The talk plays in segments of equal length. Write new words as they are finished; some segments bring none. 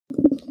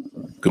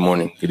Good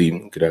morning, good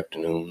evening, good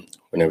afternoon.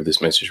 Whenever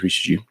this message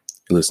reaches you,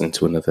 you're listening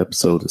to another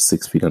episode of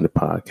 6 Feet Under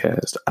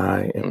Podcast.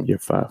 I am your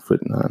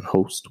 5'9"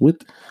 host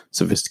with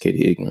sophisticated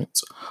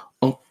ignorance,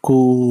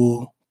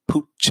 Uncle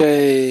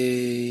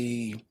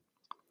Poochie.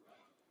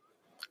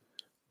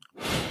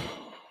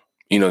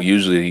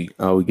 Usually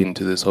I would get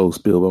into this whole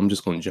spiel, but I'm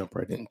just going to jump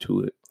right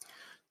into it.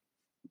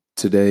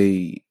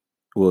 Today,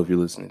 if you're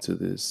listening to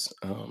this,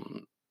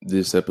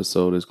 this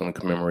episode is going to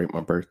commemorate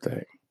my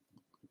birthday.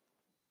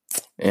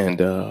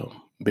 And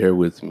bear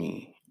with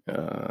me.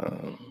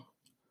 I'm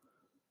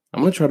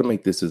going to try to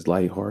make this as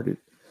lighthearted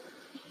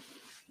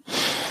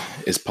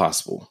as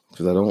possible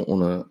because I don't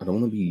want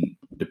to be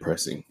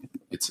depressing.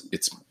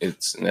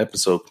 It's an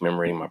episode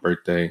commemorating my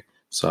birthday,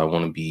 so I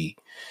want to be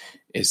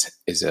as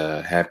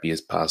happy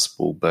as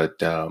possible.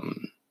 But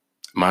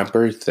my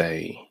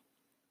birthday,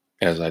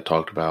 as I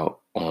talked about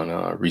on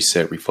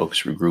Reset,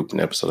 Refocus, Regroup, an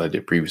episode I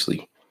did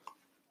previously,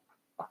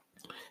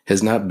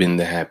 has not been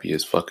the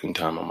happiest fucking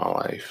time of my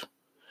life.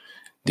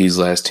 These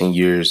last 10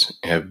 years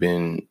they've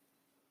been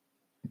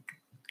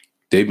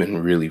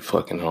really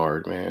fucking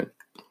hard, man.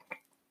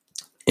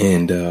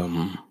 And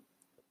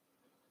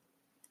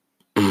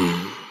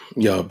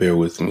y'all bear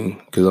with me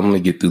because I'm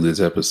gonna get through this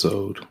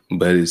episode,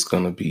 but it's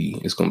gonna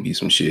be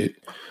some shit.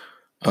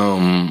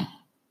 On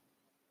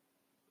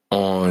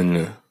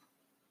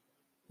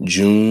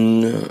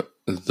June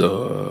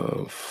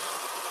the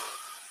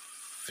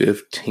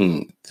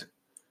 15th,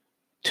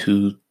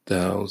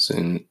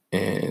 2014.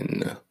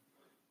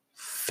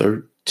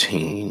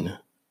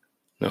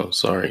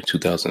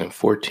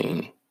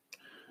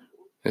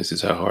 This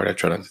is how hard I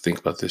try not to think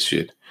about this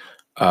shit.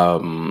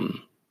 I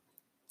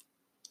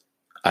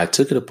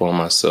took it upon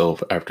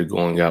myself after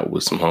going out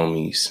with some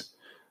homies,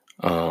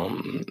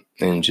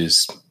 and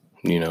just,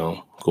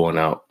 going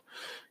out.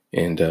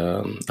 And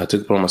I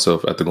took it upon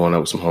myself after going out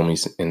with some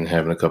homies and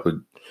having a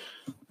couple.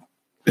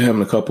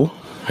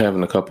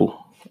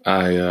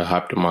 I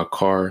hopped in my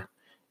car,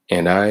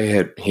 and I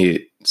had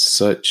hit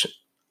such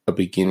a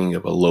beginning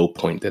of a low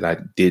point that I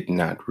did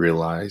not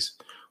realize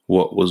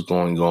what was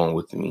going on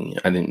with me.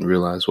 I didn't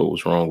realize what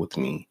was wrong with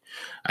me.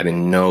 I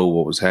didn't know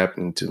what was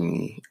happening to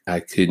me. I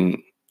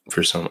couldn't,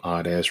 for some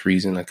odd ass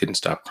reason, I couldn't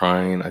stop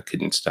crying. I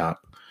couldn't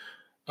stop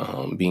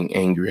being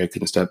angry. I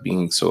couldn't stop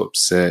being so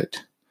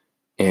upset.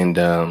 And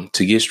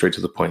to get straight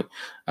to the point,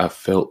 I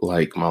felt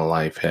like my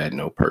life had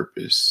no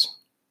purpose.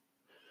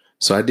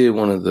 So I did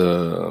one of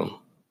the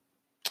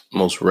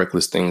most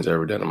reckless things I've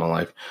ever done in my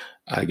life.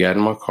 I got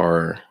in my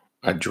car,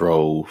 I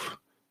drove,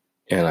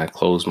 and I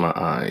closed my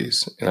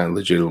eyes, and I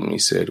legitimately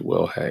said,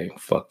 well, hey,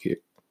 fuck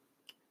it.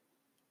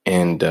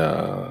 And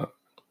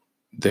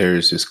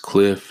there's this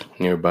cliff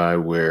nearby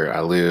where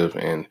I live,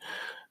 and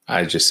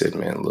I just said,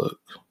 man, look,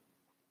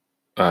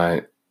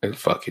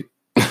 fuck it.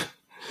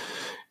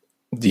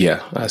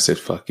 Yeah, I said,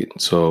 fuck it.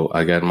 So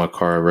I got in my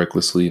car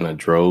recklessly, and I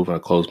drove, and I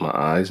closed my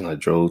eyes, and I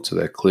drove to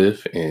that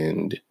cliff,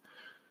 and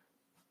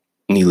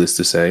needless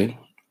to say,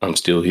 I'm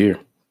still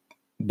here,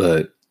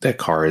 but that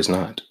car is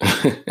not.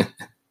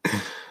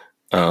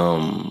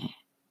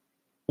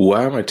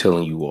 Why am I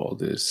telling you all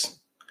this?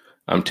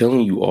 I'm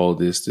telling you all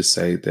this to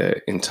say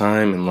that in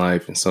time in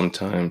life, and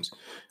sometimes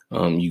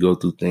you go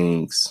through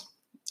things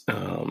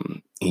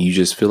and you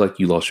just feel like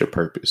you lost your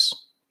purpose.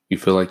 You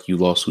feel like you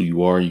lost who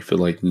you are. You feel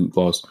like you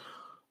lost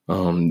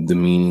the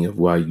meaning of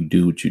why you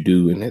do what you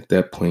do. And at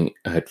that point,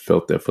 I had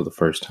felt that for the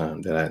first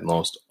time, that I had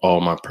lost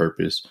all my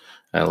purpose.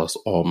 I had lost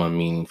all my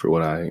meaning for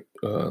what I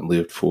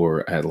lived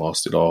for. I had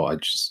lost it all.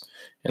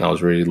 And I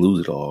was ready to lose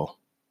it all.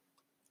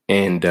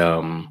 And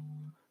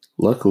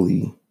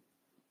luckily,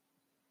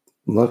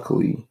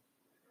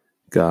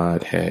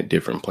 God had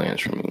different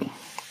plans for me.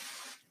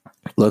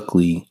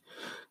 Luckily,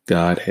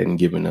 God hadn't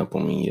given up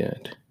on me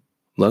yet.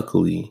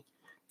 Luckily,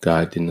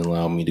 God didn't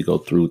allow me to go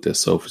through with that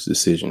selfish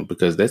decision,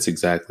 because that's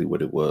exactly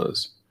what it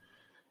was.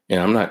 And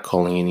I'm not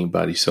calling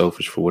anybody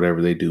selfish for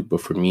whatever they do,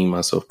 but for me,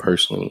 myself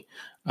personally,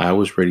 I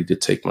was ready to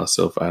take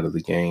myself out of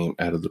the game,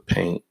 out of the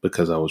paint,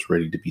 because I was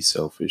ready to be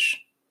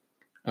selfish.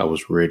 I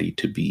was ready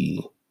to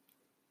be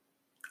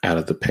out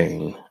of the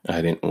pain.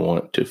 I didn't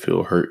want to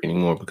feel hurt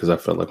anymore because I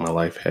felt like my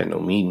life had no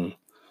meaning.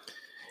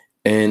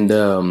 And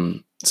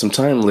some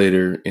time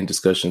later, in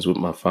discussions with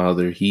my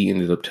father, he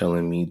ended up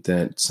telling me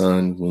that,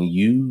 son, when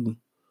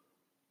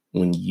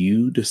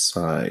you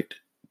decide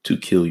to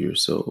kill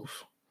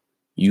yourself,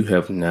 you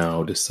have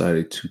now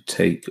decided to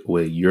take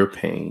away your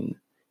pain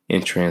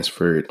and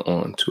transfer it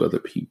on to other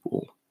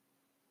people.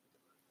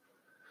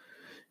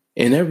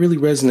 And that really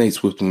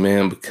resonates with me,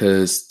 man,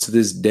 because to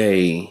this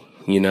day,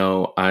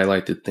 I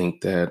like to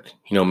think that,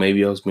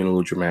 maybe I was being a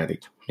little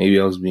dramatic. Maybe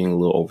I was being a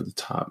little over the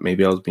top.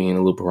 Maybe I was being a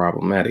little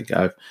problematic.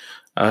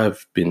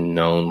 I've been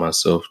known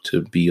myself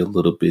to be a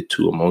little bit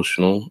too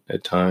emotional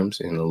at times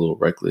and a little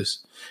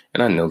reckless.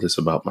 And I know this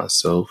about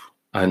myself.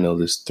 I know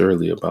this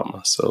thoroughly about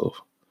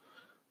myself.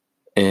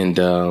 And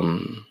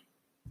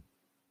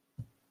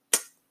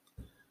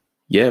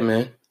yeah,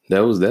 man,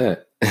 that was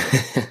that.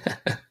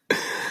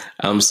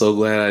 I'm so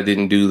glad I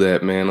didn't do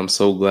that, man. I'm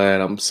so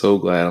glad.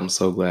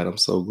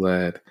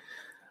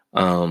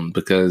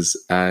 Because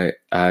I,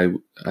 I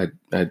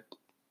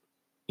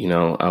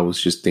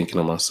was just thinking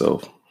of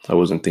myself. I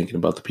wasn't thinking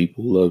about the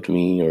people who loved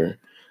me or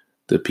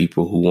the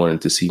people who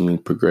wanted to see me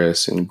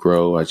progress and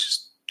grow. I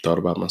just thought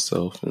about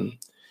myself and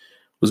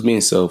was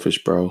being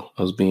selfish, bro.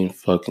 I was being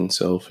fucking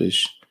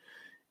selfish.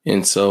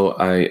 And so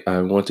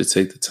I want to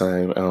take the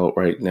time out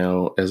right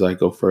now as I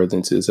go further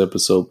into this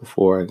episode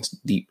before I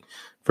deep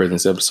further into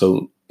this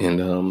episode. And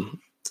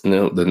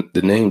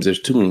the names,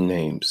 there's too many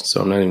names,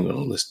 so I'm not even going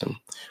to list them.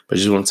 But I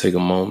just want to take a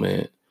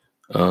moment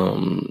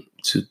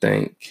to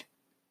thank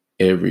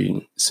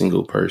every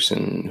single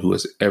person who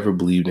has ever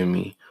believed in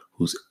me,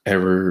 who's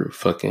ever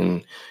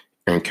fucking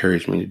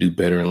encouraged me to do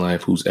better in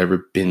life, who's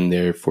ever been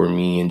there for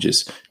me and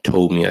just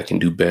told me I can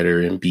do better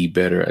and be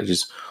better. I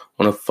just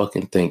want to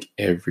fucking thank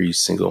every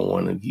single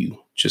one of you.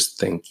 Just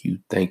thank you.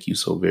 Thank you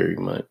so very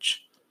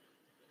much.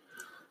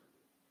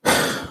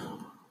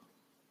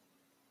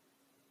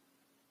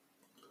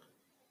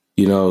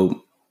 You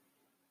know,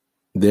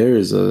 there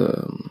is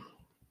a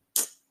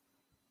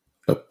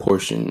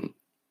portion,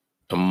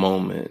 a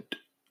moment,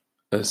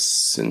 a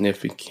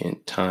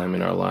significant time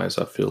in our lives,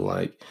 I feel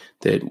like,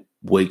 that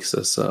wakes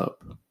us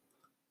up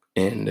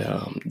and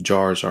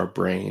jars our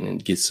brain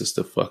and gets us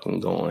to fucking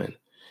going.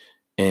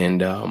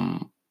 And,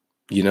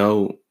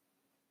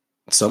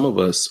 some of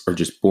us are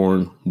just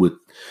born with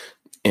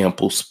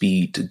ample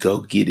speed to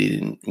go get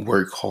it and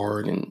work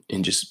hard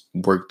and just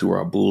work through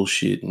our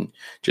bullshit and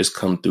just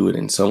come through it.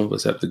 And some of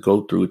us have to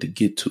go through it to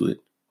get to it.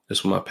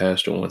 That's what my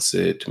pastor once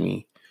said to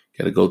me.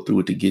 Got to go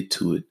through it to get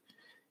to it.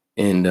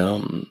 And,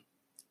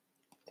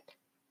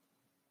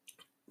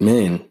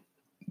 man,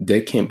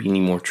 that can't be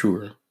any more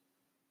truer.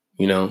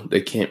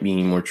 That can't be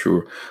any more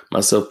truer.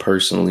 Myself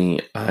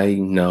personally, I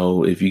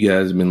know if you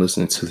guys have been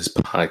listening to this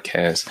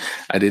podcast,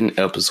 I did an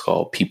episode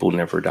called People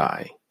Never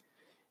Die.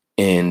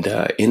 And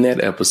in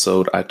that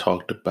episode, I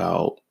talked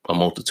about a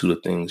multitude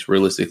of things.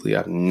 Realistically,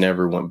 I've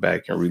never went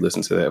back and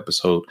re-listened to that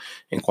episode.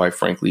 And quite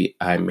frankly,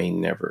 I may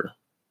never,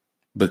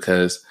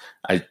 because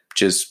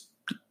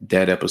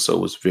that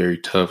episode was very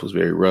tough, was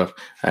very rough.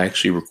 I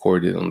actually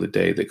recorded on the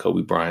day that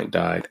Kobe Bryant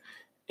died.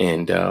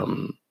 And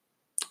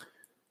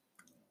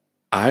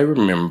I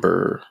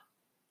remember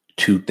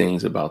two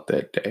things about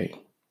that day.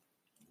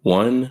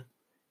 One,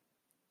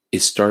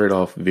 it started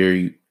off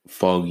very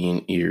foggy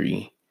and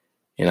eerie.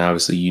 And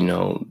obviously,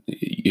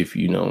 if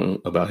you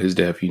know about his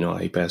death, you know how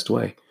he passed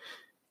away.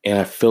 And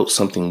I felt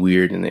something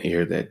weird in the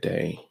air that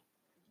day.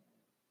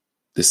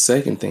 The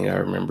second thing I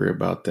remember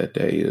about that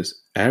day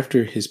is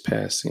after his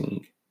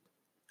passing,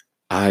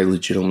 I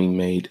legitimately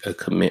made a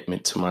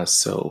commitment to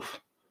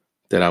myself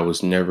that I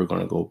was never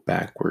going to go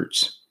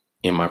backwards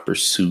in my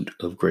pursuit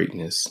of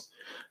greatness.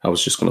 I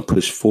was just going to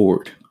push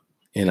forward,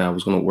 and I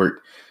was going to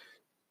work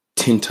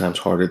 10 times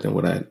harder than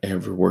what I had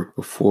ever worked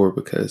before,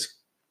 because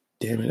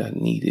damn it, I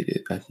needed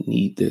it. I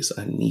need this.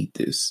 I need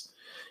this.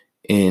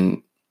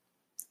 And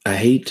I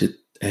hate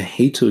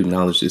to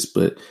acknowledge this,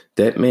 but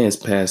that man's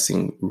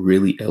passing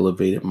really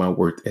elevated my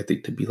work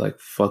ethic to be like,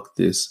 fuck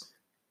this,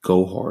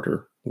 go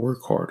harder,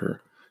 work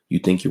harder. You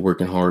think you're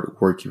working hard,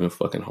 work even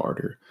fucking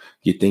harder.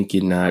 You think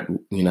you're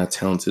not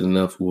talented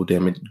enough, well,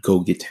 damn it, go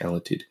get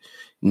talented.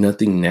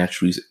 Nothing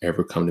naturally has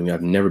ever come to me.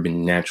 I've never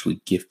been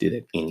naturally gifted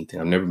at anything.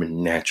 I've never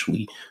been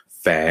naturally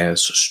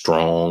fast,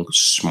 strong,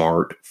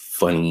 smart,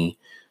 funny,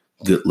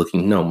 good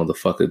looking. No,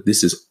 motherfucker,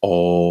 this is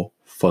all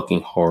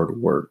fucking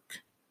hard work.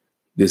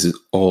 This is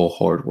all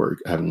hard work.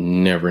 I've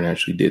never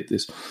naturally did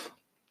this.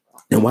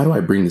 And why do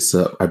I bring this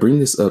up? I bring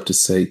this up to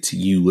say to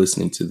you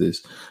listening to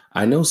this,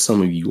 I know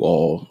some of you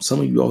all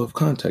have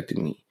contacted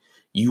me.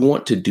 You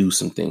want to do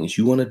some things.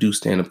 You want to do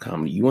stand-up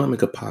comedy. You want to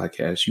make a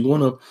podcast. You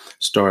want to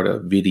start a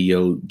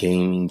video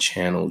gaming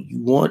channel.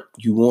 You want.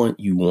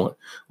 Well,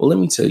 let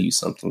me tell you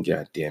something,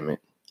 God damn it.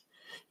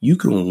 You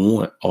can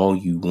want all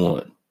you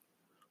want,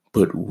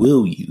 but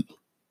will you?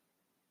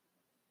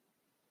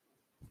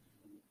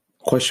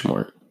 Question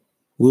mark.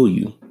 Will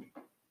you?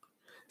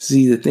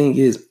 See, the thing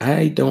is,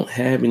 I don't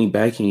have any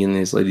backing in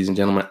this, ladies and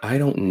gentlemen. I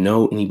don't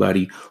know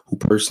anybody who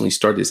personally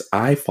started this.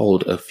 I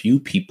followed a few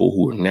people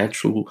who are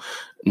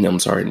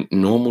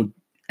normal,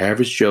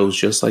 average Joes,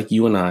 just like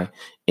you and I,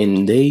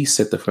 and they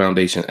set the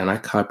foundation, and I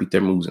copied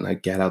their moves, and I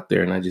got out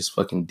there, and I just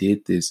fucking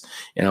did this,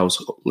 and I was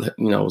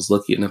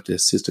lucky enough to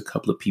assist a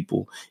couple of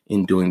people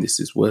in doing this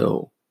as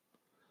well.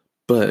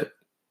 But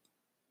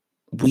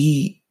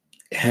we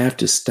have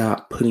to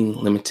stop putting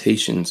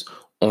limitations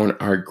on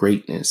our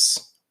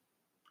greatness.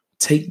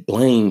 Take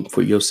blame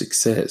for your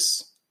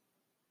success.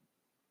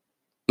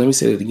 Let me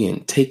say that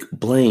again. Take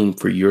blame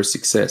for your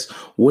success.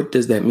 What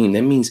does that mean?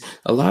 That means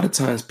a lot of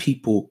times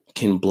people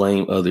can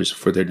blame others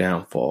for their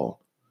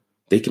downfall.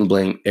 They can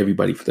blame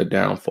everybody for their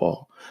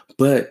downfall.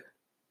 But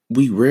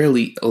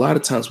a lot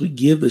of times we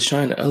give the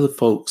shine to other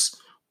folks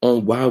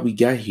on why we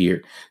got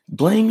here.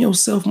 Blame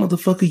yourself,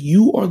 motherfucker.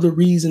 You are the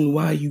reason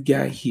why you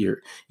got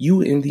here.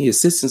 You and the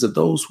assistance of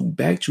those who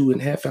backed you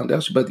and had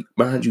foundation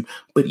behind you.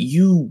 But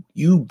you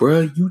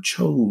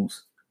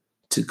chose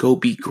to go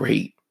be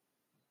great.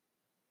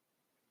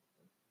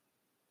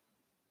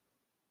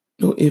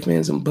 No ifs,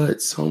 ands, and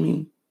buts,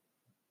 homie.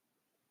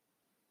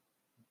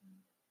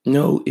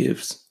 No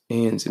ifs,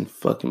 ands, and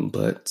fucking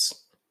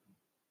buts.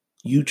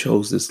 You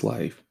chose this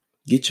life.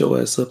 Get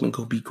your ass up and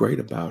go be great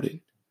about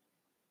it.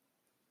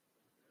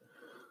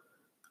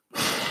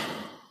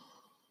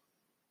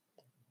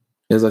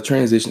 As I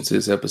transition to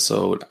this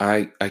episode,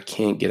 I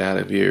can't get out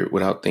of here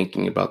without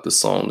thinking about the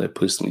song that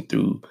pushed me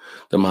through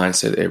the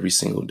mindset every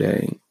single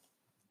day,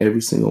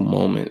 every single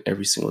moment,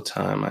 every single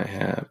time I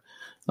have.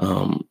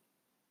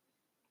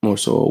 More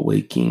so a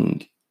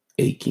waking,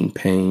 aching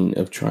pain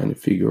of trying to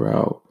figure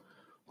out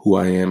who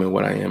I am and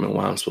what I am and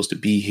why I'm supposed to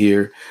be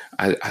here.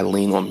 I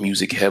lean on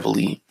music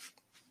heavily.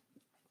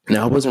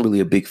 Now, I wasn't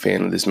really a big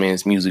fan of this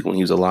man's music when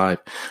he was alive.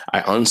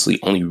 I honestly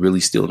only really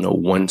still know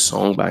one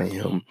song by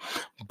him,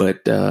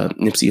 but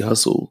Nipsey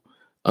Hussle,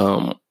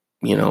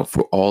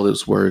 for all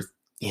it's worth,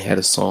 he had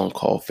a song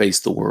called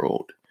Face the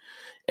World.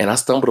 And I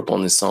stumbled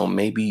upon this song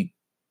maybe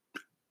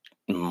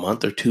a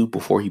month or two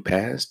before he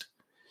passed.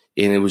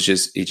 And it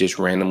just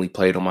randomly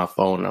played on my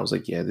phone. And I was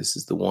like, yeah, this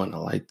is the one. I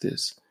like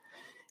this.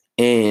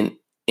 And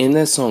in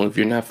that song, if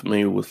you're not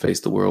familiar with Face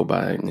the World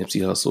by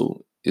Nipsey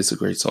Hussle, it's a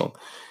great song.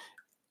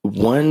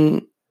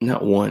 But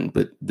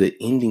the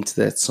ending to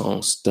that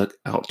song stuck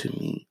out to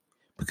me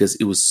because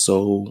it was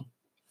so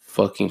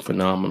fucking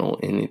phenomenal.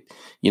 And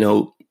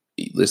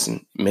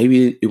listen,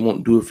 maybe it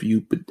won't do it for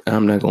you, but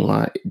I'm not gonna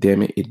lie.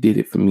 Damn it, it did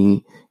it for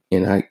me.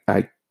 And I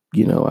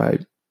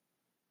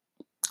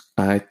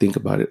think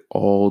about it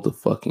all the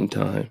fucking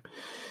time.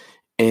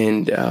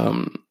 And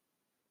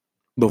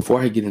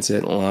before I get into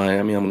that line,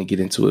 I'm going to get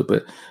into it,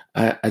 but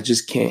I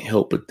just can't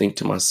help but think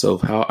to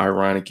myself how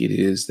ironic it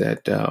is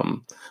that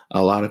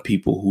a lot of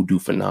people who do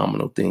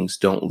phenomenal things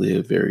don't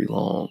live very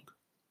long.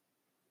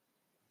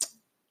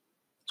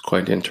 It's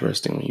quite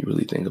interesting when you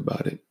really think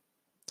about it.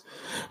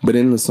 But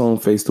in the song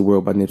 "Face the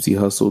World" by Nipsey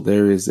Hussle,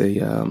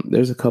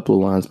 there's a couple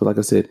of lines, but like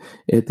I said,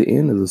 at the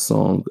end of the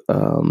song,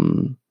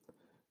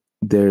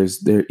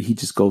 he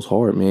just goes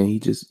hard, man.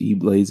 He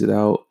lays it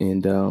out,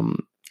 and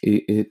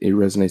it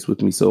resonates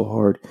with me so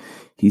hard.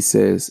 He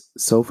says,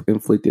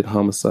 "Self-inflicted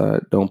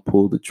homicide, don't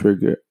pull the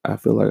trigger. I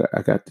feel like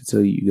I got to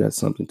tell you, you got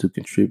something to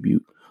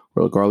contribute.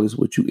 Regardless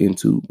what you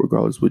into,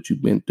 regardless what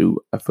you've been through,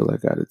 I feel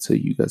like I got to tell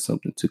you, you got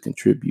something to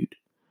contribute."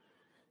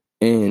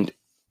 And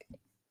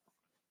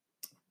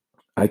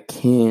I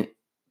can't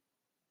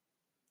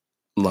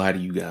lie to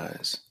you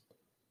guys.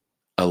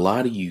 A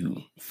lot of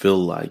you feel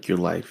like your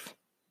life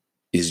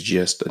is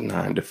just a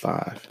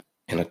 9-to-5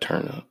 and a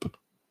turn up.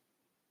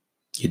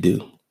 You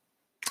do.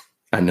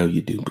 I know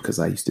you do, because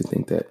I used to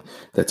think that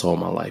that's all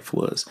my life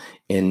was.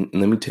 And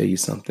let me tell you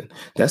something.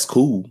 That's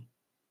cool.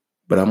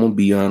 But I'm going to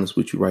be honest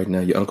with you right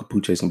now. Your Uncle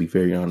Pooch is going to be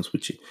very honest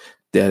with you.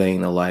 That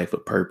ain't a life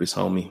of purpose,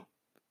 homie.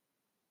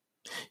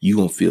 You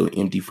going to feel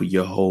empty for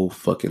your whole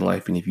fucking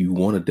life. And if you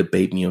want to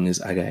debate me on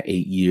this, I got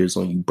 8 years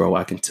on you, bro.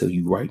 I can tell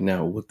you right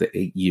now what the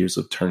 8 years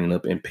of turning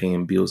up and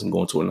paying bills and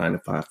going to a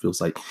 9-to-5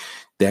 feels like.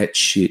 That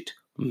shit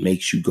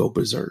makes you go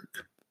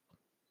berserk.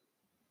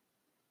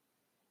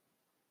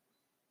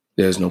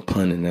 There's no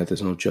pun in that.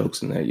 There's no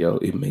jokes in that, yo.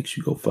 It makes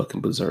you go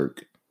fucking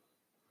berserk.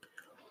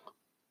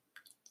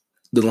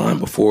 The line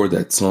before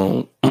that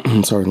song,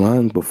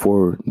 line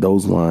before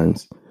those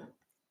lines,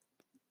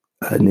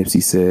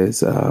 Nipsey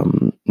says,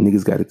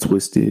 niggas got it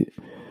twisted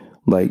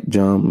like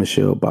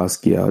Jean-Michel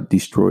Basquiat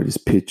destroyed his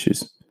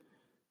pictures.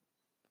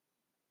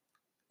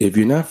 If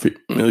you're not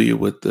familiar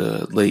with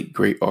the late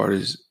great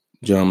artist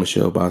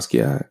Jean-Michel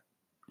Basquiat,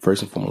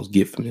 first and foremost,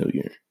 get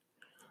familiar.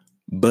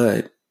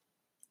 But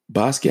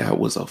Basquiat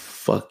was a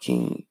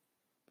fucking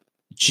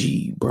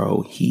G,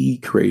 bro. He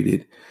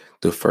created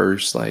the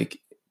first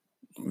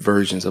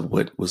versions of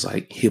what was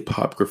like hip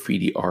hop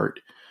graffiti art.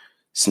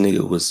 This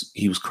nigga was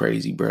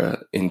crazy, bro,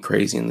 and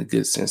crazy in the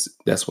good sense.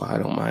 That's why I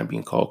don't mind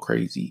being called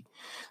crazy.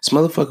 This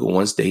motherfucker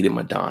once dated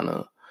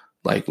Madonna,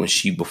 like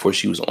before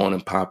she was on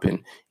and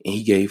popping, and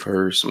he gave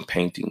her some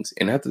paintings.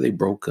 And after they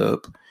broke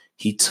up,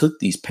 he took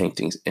these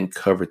paintings and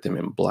covered them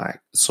in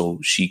black so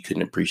she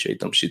couldn't appreciate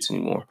them shits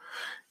anymore.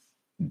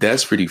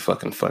 That's pretty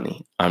fucking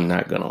funny. I'm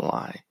not gonna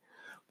lie.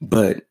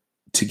 But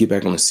to get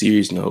back on a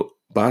serious note,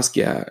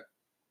 Basquiat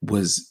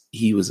was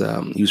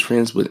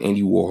friends with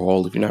Andy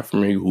Warhol. If you're not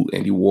familiar who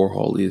Andy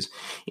Warhol is,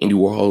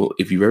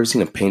 if you've ever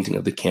seen a painting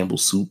of the Campbell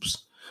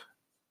soups,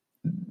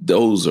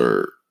 those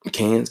are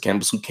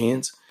Campbell soup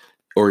cans.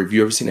 Or if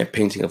you've ever seen that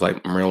painting of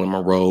like Marilyn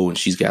Monroe and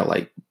she's got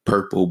like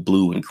purple,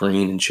 blue, and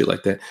green and shit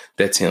like that,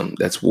 that's him.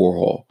 That's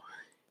Warhol.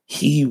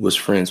 He was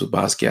friends with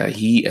Basquiat.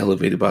 He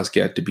elevated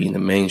Basquiat to be in the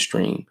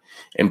mainstream.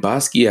 And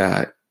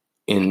Basquiat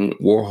and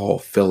Warhol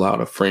fell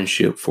out of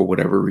friendship for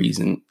whatever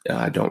reason.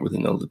 I don't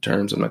really know the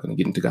terms. I'm not going to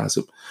get into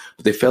gossip.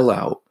 But they fell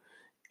out.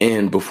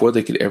 And before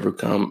they could ever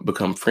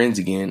become friends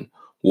again,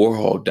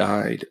 Warhol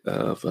died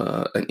of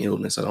an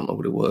illness. I don't know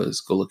what it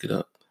was. Go look it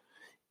up.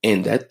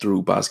 And that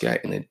threw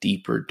Basquiat in a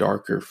deeper,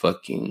 darker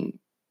fucking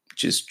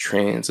just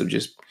trance of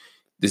just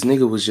This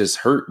nigga was just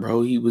hurt,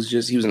 bro. He was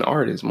an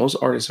artist. Most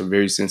artists are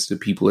very sensitive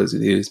people as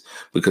it is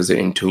because they're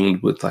in tune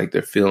with like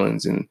their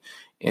feelings and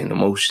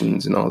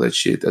emotions and all that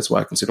shit. That's why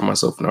I consider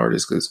myself an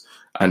artist, because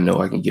I know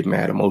I can get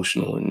mad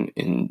emotional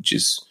and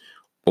just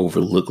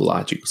overlook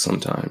logic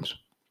sometimes.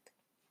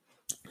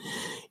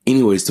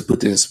 Anyways, to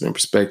put this in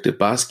perspective,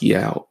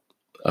 Basquiat,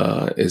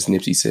 as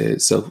Nipsey said,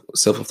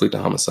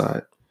 self-inflicted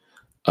homicide.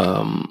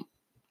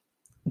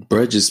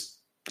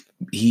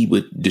 He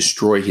would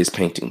destroy his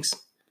paintings.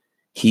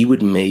 He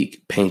would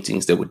make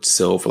paintings that would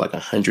sell for like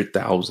 $100,000,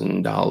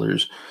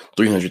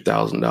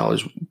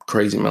 $300,000,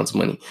 crazy amounts of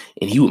money.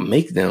 And he would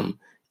make them,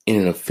 and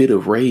in a fit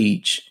of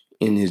rage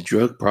in his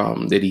drug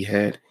problem that he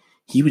had,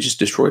 he would just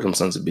destroy them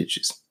sons of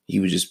bitches. He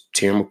would just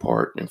tear them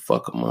apart and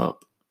fuck them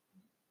up.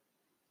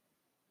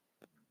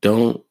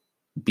 Don't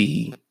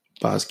be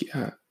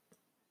Basquiat.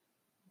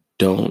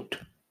 Don't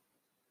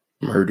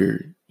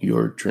murder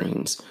your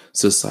dreams.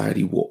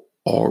 Society will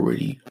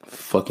already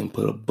fucking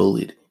put a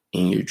bullet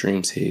in your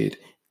dream's head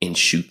and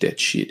shoot that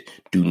shit.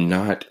 Do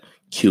not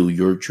kill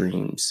your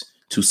dreams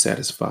to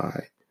satisfy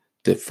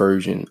the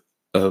version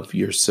of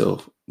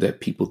yourself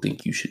that people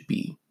think you should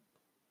be.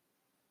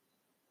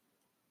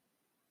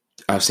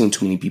 I've seen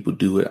too many people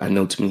do it. I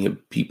know too many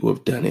people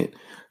have done it.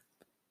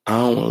 I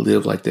don't want to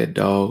live like that,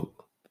 dog.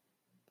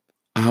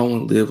 I don't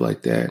want to live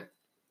like that.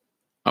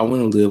 I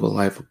want to live a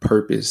life of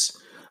purpose.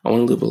 I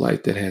want to live a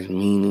life that has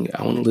meaning.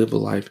 I want to live a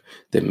life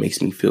that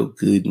makes me feel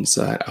good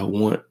inside. I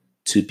want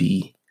to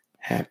be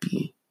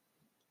happy.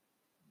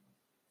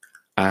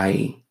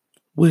 I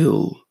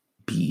will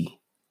be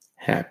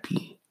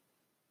happy.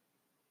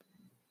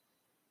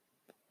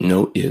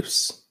 No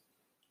ifs,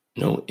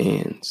 no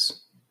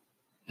ands,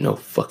 no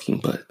fucking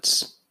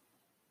buts.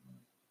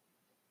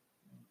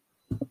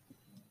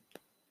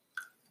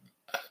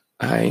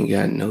 I ain't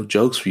got no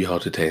jokes for y'all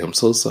today. I'm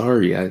so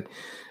sorry. I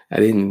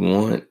didn't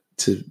want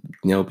to,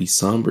 be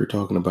somber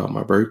talking about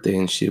my birthday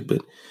and shit,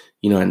 but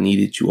I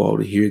needed you all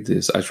to hear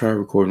this. I tried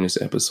recording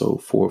this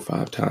episode 4 or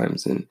 5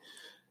 times, and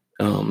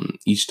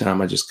each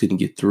time I just couldn't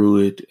get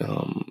through it.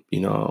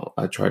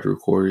 I tried to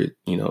record it,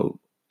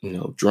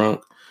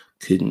 drunk,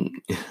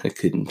 I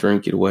couldn't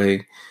drink it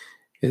away.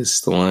 As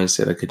the line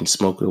said, I couldn't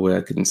smoke it away.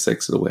 I couldn't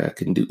sex it away. I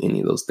couldn't do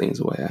any of those things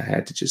away. I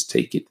had to just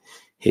take it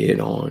head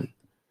on.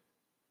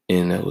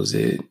 And that was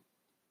it.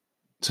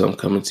 So I'm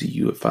coming to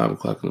you at 5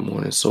 o'clock in the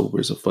morning, sober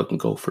as a fucking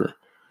gopher,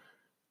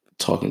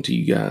 talking to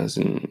you guys.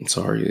 And I'm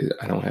sorry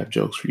I don't have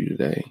jokes for you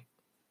today.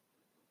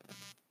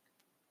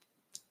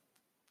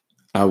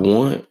 I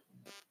want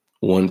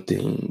one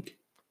thing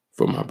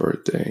for my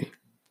birthday.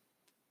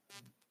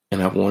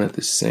 And I've wanted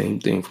the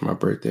same thing for my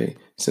birthday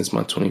since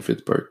my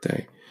 25th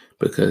birthday.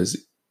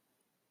 Because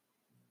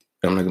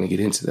I'm not going to get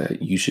into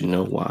that. You should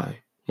know why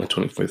my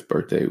 25th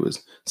birthday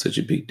was such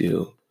a big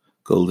deal.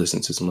 Go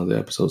listen to some other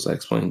episodes. I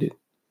explained it.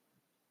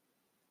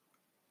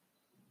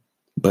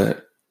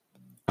 But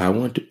I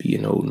want to be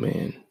an old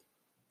man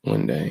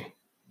one day.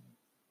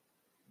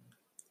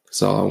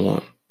 That's all I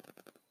want.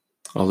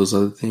 All those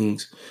other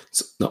things.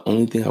 The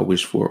only thing I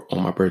wish for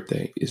on my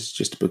birthday is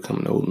just to become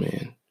an old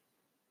man.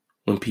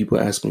 When people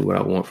ask me what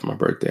I want for my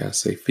birthday, I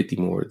say 50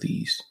 more of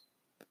these.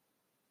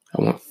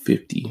 I want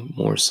 50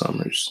 more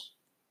summers.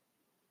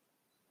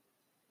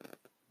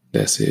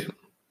 That's it.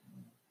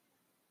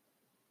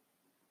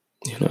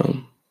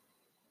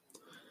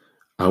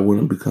 I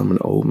want to become an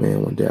old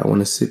man one day. I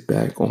want to sit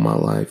back on my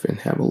life and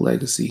have a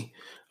legacy.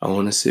 I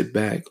want to sit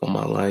back on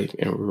my life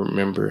and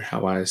remember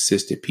how I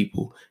assisted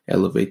people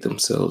elevate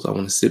themselves. I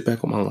want to sit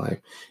back on my life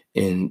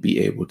and be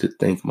able to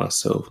thank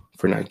myself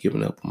for not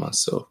giving up on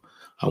myself.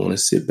 I want to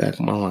sit back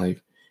on my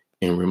life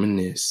and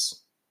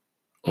reminisce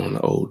on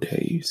the old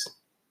days.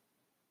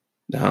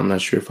 Now, I'm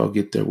not sure if I'll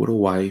get there with a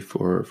wife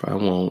or if I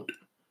won't.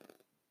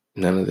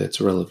 None of that's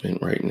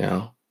relevant right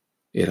now.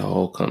 It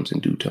all comes in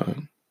due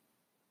time.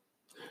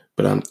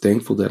 But I'm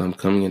thankful that I'm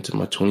coming into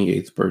my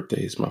 28th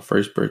birthday. It's my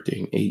first birthday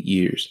in 8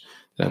 years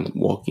that I'm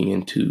walking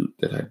into,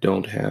 that I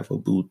don't have a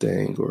boo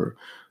thing or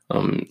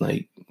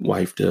like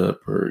wifed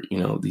up or,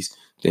 these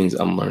things.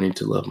 I'm learning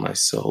to love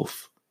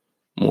myself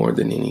more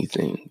than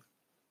anything.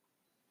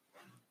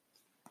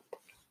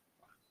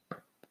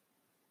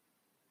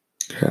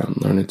 Yeah, I'm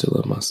learning to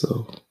love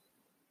myself.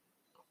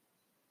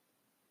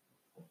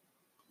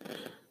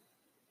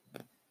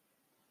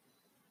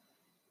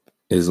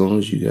 As long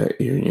as you got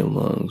air in your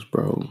lungs,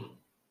 bro,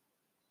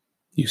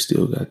 you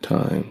still got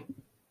time.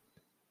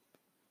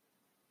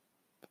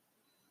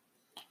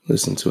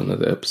 Listen to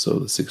another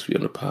episode of 6 Feet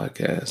on the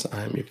Podcast.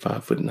 I am your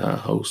 5'9"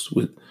 host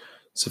with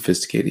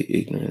sophisticated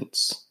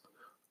ignorance,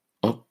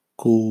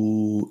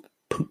 Uncle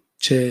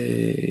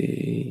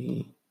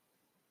Poochie.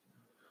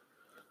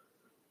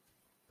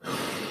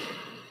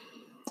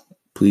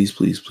 Please,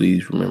 please,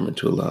 please remember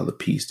to allow the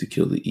peace to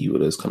kill the evil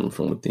that's coming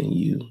from within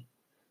you.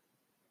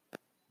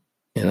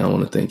 And I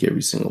want to thank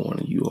every single one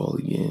of you all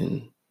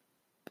again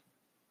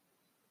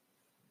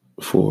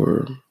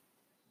for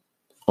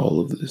all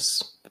of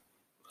this.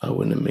 I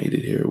wouldn't have made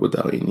it here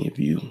without any of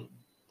you.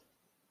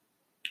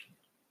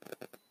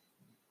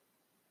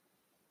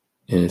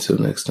 And until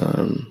next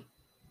time,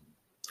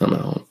 I'm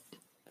out.